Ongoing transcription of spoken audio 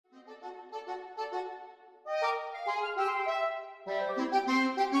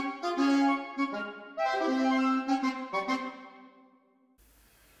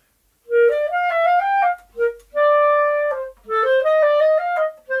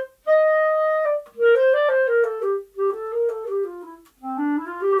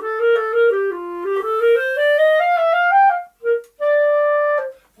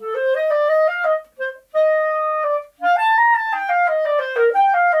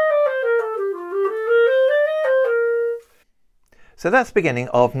So that's the beginning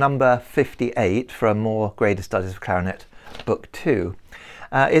of number 58 from More Graded Studies of Clarinet, Book 2.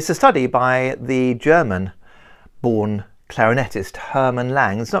 It's a study by the German-born clarinetist Hermann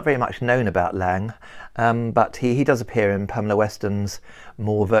Lange. There's not very much known about Lange, but he does appear in Pamela Weston's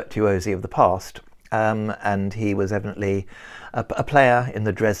More Virtuosi of the Past, and he was evidently a player in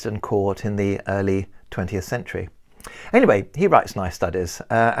the Dresden court in the early 20th century. Anyway, he writes nice studies,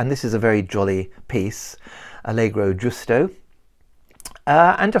 and this is a very jolly piece, Allegro Giusto.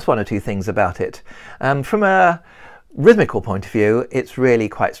 And just one or two things about it. From a rhythmical point of view, it's really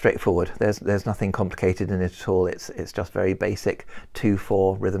quite straightforward. There's nothing complicated in it at all. It's just very basic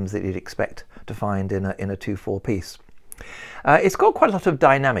 2/4 rhythms that you'd expect to find in a 2/4 piece. It's got quite a lot of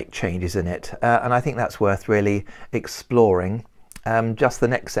dynamic changes in it, and I think that's worth really exploring. Just the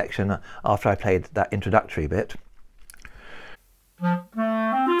next section after I played that introductory bit.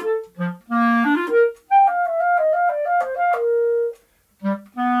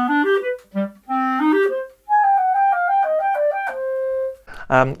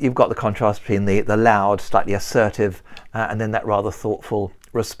 You've got the contrast between the loud, slightly assertive, and then that rather thoughtful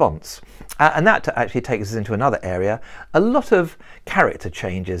response. And that actually takes us into another area. A lot of character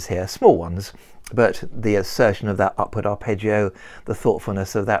changes here, small ones, but the assertion of that upward arpeggio, the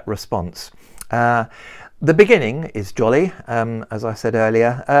thoughtfulness of that response. The beginning is jolly, as I said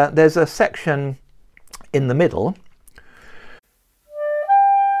earlier. There's a section in the middle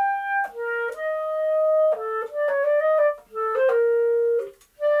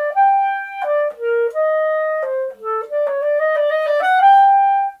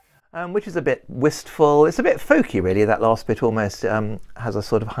which is a bit wistful. It's a bit folky really, that last bit almost has a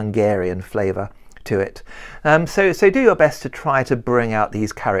sort of Hungarian flavour to it. So do your best to try to bring out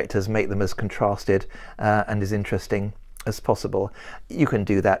these characters, make them as contrasted and as interesting as possible. You can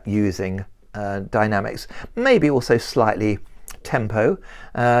do that using dynamics, maybe also slightly tempo.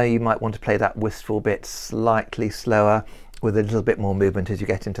 You might want to play that wistful bit slightly slower with a little bit more movement as you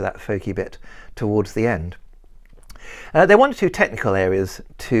get into that folky bit towards the end. There are one or two technical areas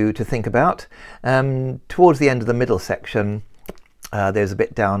to think about. Towards the end of the middle section, there's a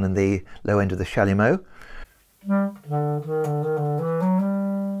bit down in the low end of the chalumeau,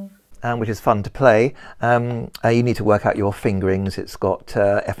 which is fun to play. You need to work out your fingerings. It's got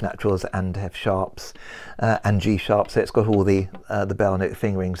F naturals and F sharps and G sharps, so it's got all the bell note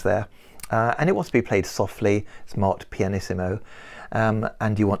fingerings there. And it wants to be played softly. It's marked pianissimo,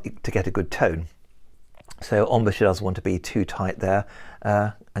 and you want to get a good tone. So embouchure doesn't want to be too tight there,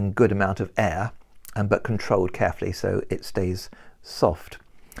 and good amount of air, but controlled carefully so it stays soft.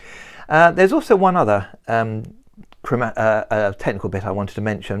 There's also one other technical bit I wanted to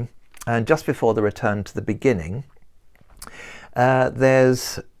mention, and just before the return to the beginning,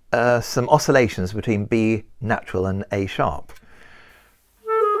 there's some oscillations between B natural and A sharp.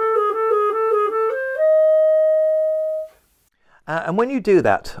 And when you do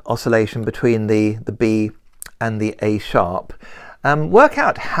that oscillation between the B and the A sharp, work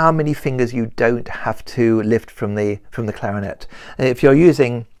out how many fingers you don't have to lift from the clarinet. If you're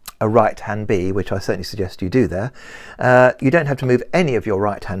using a right hand B, which I certainly suggest you do there, you don't have to move any of your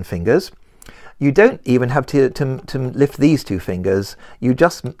right hand fingers. You don't even have to lift these two fingers. You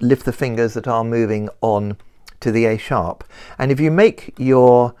just lift the fingers that are moving on to the A sharp. And if you make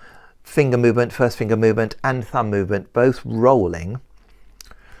your finger movement, first finger movement and thumb movement both rolling,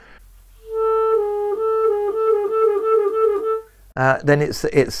 then it's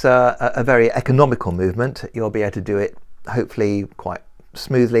a very economical movement. You'll be able to do it hopefully quite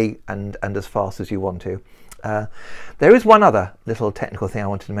smoothly and as fast as you want to. There is one other little technical thing I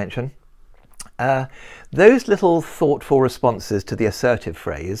wanted to mention. Those little thoughtful responses to the assertive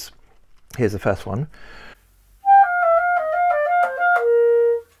phrase. Here's the first one.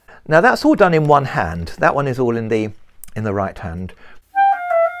 Now that's all done in one hand. That one is all in the right hand,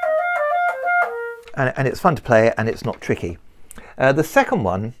 and it's fun to play and it's not tricky. The second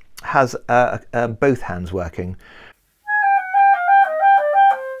one has both hands working.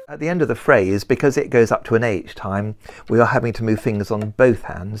 At the end of the phrase, because it goes up to an A each time, we are having to move fingers on both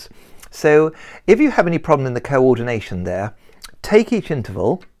hands. So if you have any problem in the coordination there, take each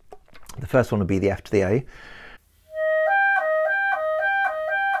interval. The first one will be the F to the A.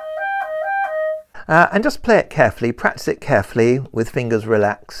 And just play it carefully, practice it carefully with fingers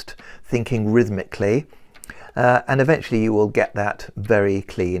relaxed, thinking rhythmically, and eventually you will get that very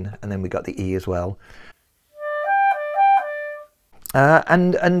clean. And then we got the E as well.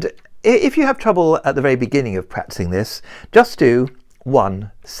 And if you have trouble at the very beginning of practicing this, just do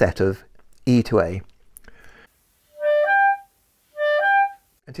one set of E to A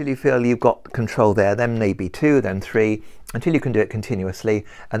until you feel you've got control there, then maybe 2, then 3, until you can do it continuously,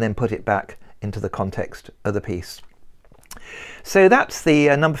 and then put it back into the context of the piece. So that's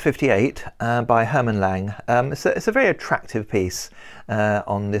the number 58 by Hermann Lange. It's a very attractive piece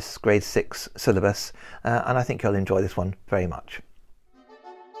on this grade 6 syllabus, and I think you'll enjoy this one very much.